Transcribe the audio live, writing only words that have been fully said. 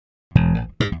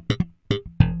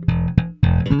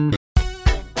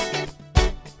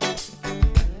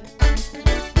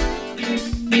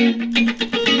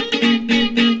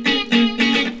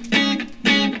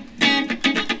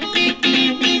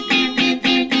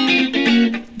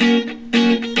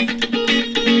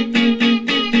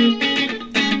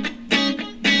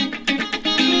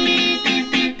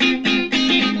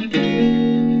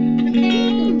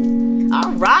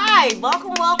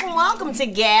to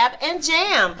Gab and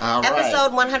Jam, All right.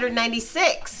 episode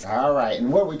 196. All right,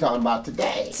 and what are we talking about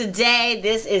today? Today,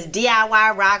 this is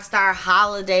DIY Rockstar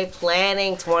Holiday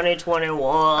Planning 2021.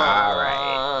 All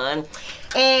right.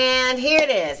 And here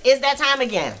it is. It's that time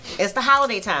again. It's the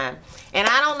holiday time. And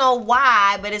I don't know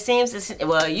why, but it seems to,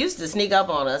 well, it used to sneak up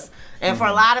on us. And for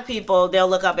a lot of people, they'll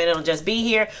look up and it'll just be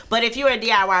here. But if you're a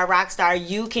DIY rock star,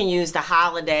 you can use the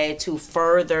holiday to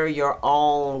further your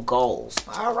own goals.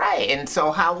 All right, and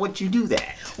so how would you do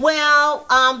that? Well,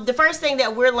 the first thing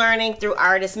that we're learning through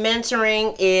artist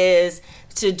mentoring is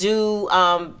to do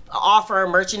offer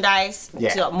merchandise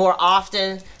to more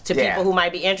often to people who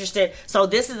might be interested. So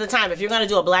this is the time if you're going to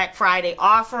do a Black Friday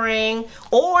offering,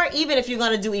 or even if you're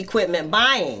going to do equipment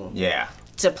buying.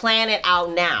 To plan it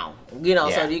out now,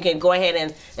 so you can go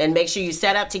ahead and make sure you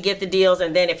set up to get the deals,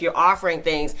 and then if you're offering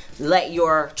things, let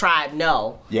your tribe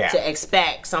know to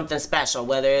expect something special,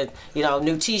 whether it's,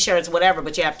 new t-shirts, whatever,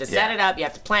 but you have to set it up, you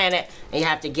have to plan it, and you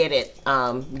have to get it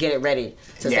ready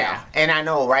to sell. And I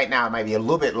know right now it might be a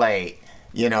little bit late,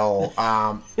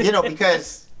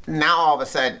 because now all of a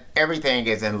sudden everything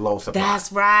is in low supply.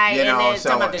 That's right. And then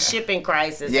talking about the shipping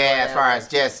crisis. As far as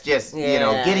just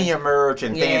getting your merch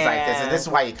and things like this. And this is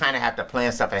why you kind of have to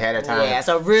plan stuff ahead of time.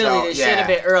 So really it should have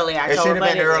been earlier. It should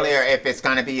have been earlier if it's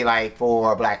going to be like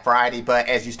for Black Friday. But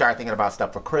as you start thinking about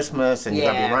stuff for Christmas and you're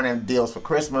going to be running deals for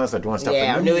Christmas or doing stuff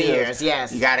for New Year's,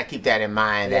 you got to keep that in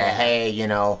mind that, hey,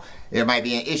 there might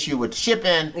be an issue with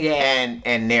shipping,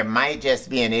 and there might just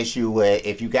be an issue with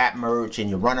if you got merch and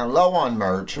you're running low on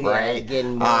merch, right?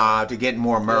 To get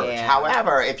more merch.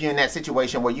 However, if you're in that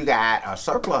situation where you got a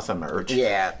surplus of merch,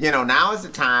 now is the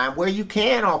time where you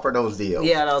can offer those deals.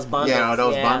 Those bundles.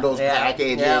 Those bundles,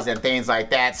 packages, and things like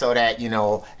that, so that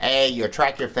you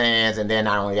attract your fans, and then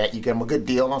not only that, you get them a good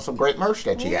deal on some great merch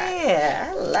that you got.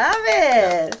 I love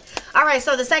it. All right,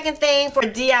 so the second thing for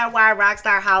DIY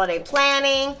Rockstar Holiday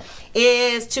Planning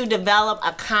is to develop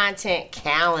a content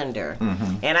calendar.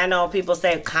 And I know people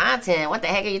say, content? What the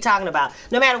heck are you talking about?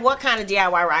 No matter what kind of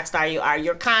DIY rockstar you are,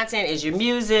 your content is your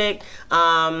music,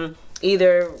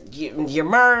 either your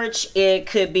merch, it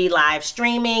could be live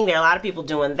streaming. There are a lot of people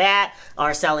doing that,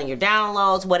 or selling your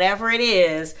downloads, whatever it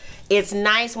is. It's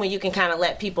nice when you can kind of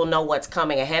let people know what's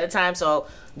coming ahead of time, so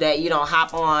that you don't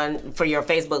hop on for your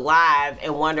Facebook Live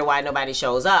and wonder why nobody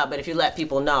shows up. But if you let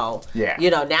people know,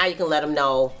 now you can let them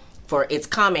know for it's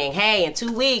coming. Hey, in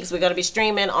 2 weeks, we're going to be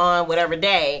streaming on whatever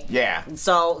day.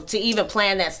 So to even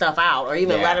plan that stuff out, or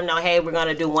even let them know, hey, we're going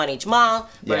to do one each month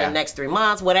for the next 3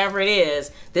 months, whatever it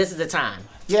is, this is the time.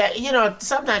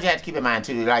 Sometimes you have to keep in mind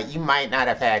too, like you might not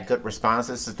have had good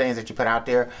responses to things that you put out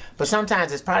there, but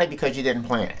sometimes it's probably because you didn't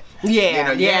plan it. You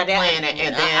didn't plan it,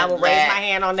 and then I will raise my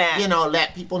hand on that.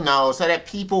 Let people know so that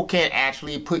people can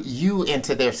actually put you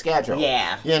into their schedule.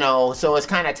 So it's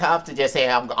kind of tough to just say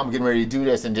I'm getting ready to do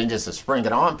this and then just to spring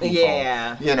it on people.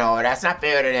 That's not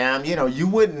fair to them. You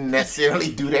wouldn't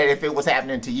necessarily do that if it was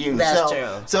happening to you. That's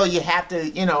true. So you have to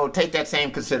take that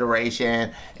same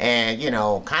consideration and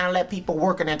kind of let people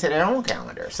work it into their own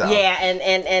calendar. So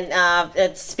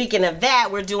and speaking of that,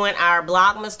 we're doing our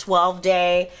Blogmas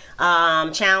 12-day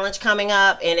challenge coming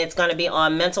up, and it's going to be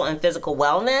on mental and physical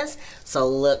wellness. So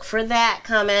look for that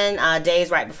coming days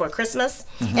right before Christmas.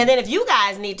 And then if you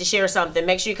guys need to share something,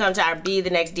 make sure you come to our Be the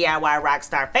Next DIY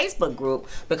Rockstar Facebook group,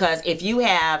 because if you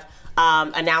have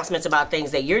announcements about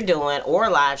things that you're doing or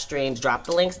live streams, drop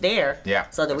the links there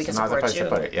so that we can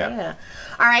support you.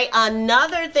 All right,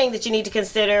 another thing that you need to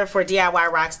consider for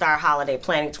DIY Rockstar Holiday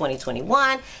Planning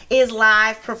 2021 is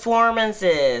live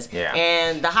performances.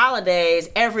 And the holidays,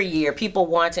 every year, people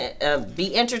want to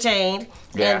be entertained,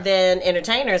 and then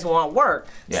entertainers want work.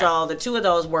 So the two of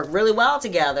those work really well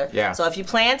together. So if you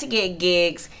plan to get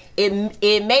gigs,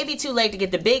 it may be too late to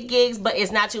get the big gigs, but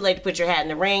it's not too late to put your hat in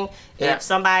the ring. If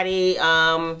somebody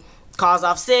calls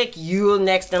off sick, you're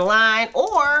next in line,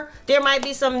 or there might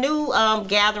be some new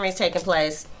gatherings taking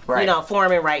place,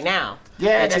 forming right now.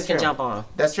 That you can jump on.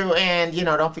 That's true, and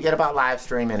don't forget about live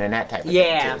streaming and that type of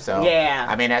thing too. So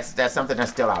I mean, that's something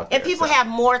that's still out there. And people have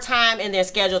more time in their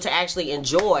schedule to actually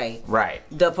enjoy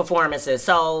the performances.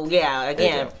 So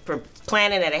again, for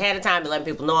planning it ahead of time and letting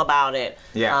people know about it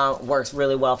works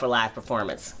really well for live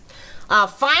performance.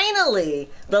 Finally,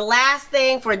 the last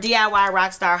thing for DIY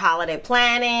Rockstar Holiday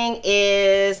Planning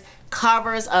is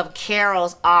covers of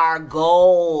carols are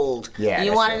gold.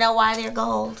 You want to know why they're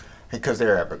gold? Because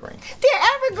they're evergreen. They're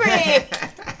evergreen.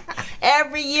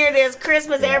 Every year there's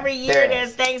Christmas. Every year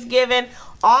there's Thanksgiving.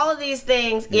 All of these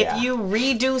things, if you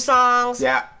redo songs,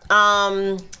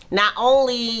 not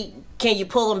only can you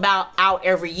pull them out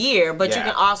every year, but you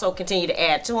can also continue to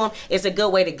add to them. It's a good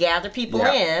way to gather people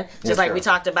in, just like we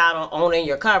talked about on owning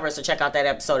your cover. So check out that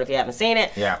episode if you haven't seen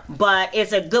it. Yeah. But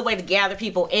it's a good way to gather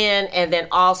people in, and then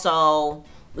also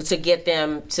to get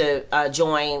them to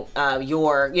join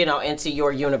your, into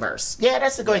your universe. Yeah,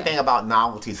 that's the great thing about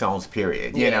novelty songs,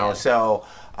 period. You know, so,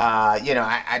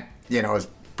 I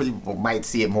people might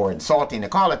see it more insulting to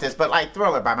call it this, but like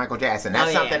Thriller by Michael Jackson,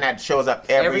 that's something that shows up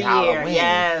every Halloween,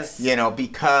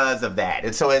 because of that.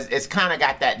 And so it's kind of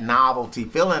got that novelty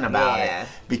feeling about it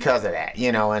because of that,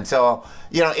 and so,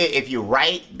 if you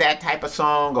write that type of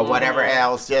song or whatever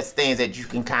else, just things that you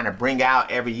can kind of bring out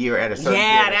every year at a certain period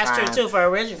of time. Yeah, that's true too, for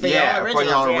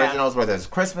your own originals, whether it's a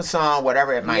Christmas song,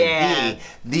 whatever it might be,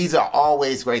 these are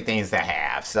always great things to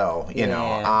have. So,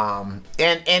 and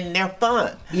they're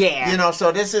fun. Yeah.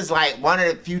 So this is like one of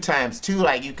the few times too,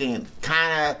 like you can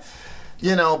kind of, be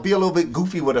a little bit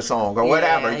goofy with a song or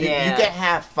whatever. You can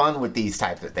have fun with these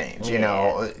types of things,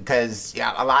 because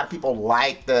a lot of people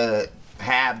like to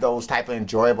have those type of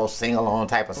enjoyable sing-along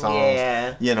type of songs,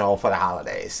 for the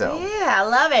holidays. So I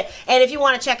love it. And if you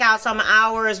want to check out some of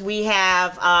ours, we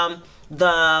have I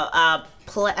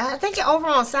think over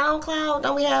on SoundCloud,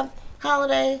 don't we have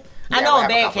holiday? I know on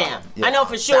Bandcamp. I know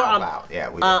for sure on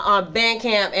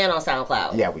Bandcamp and on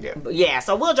SoundCloud. Yeah, we do. Yeah,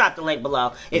 so we'll drop the link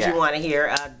below if you want to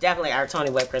hear definitely our Tony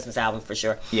Webb Christmas album for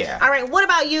sure. Yeah. All right, what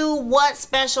about you? What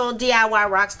special DIY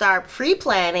Rockstar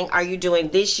pre-planning are you doing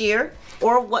this year?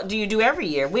 Or what do you do every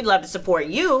year? We'd love to support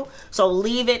you. So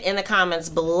leave it in the comments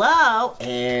below.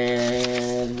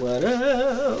 And what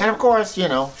else? And of course,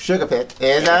 Sugar Pit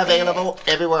is available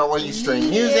everywhere where you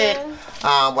stream music.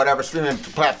 Whatever streaming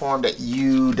platform that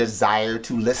you desire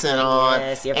to listen on.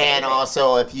 Yes, and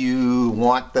also, if you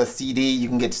want the CD, you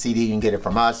can get the CD. You can get it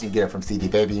from us. You can get it from CD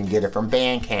Baby. You can get it from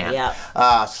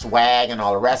Bandcamp. Swag and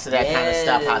all the rest of that kind of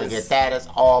stuff. How to get that is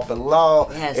all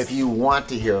below. If you want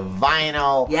to hear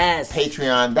vinyl,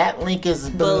 Patreon, that link is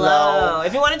below.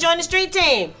 If you want to join the street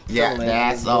team,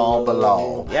 that's all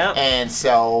below. And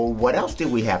so, what else do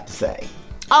we have to say?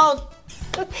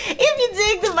 If you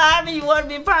dig the vibe and you want to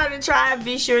be a part of the tribe,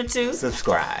 be sure to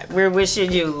subscribe. We're wishing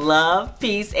you love,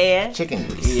 peace, and chicken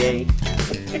grease.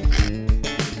 Yay.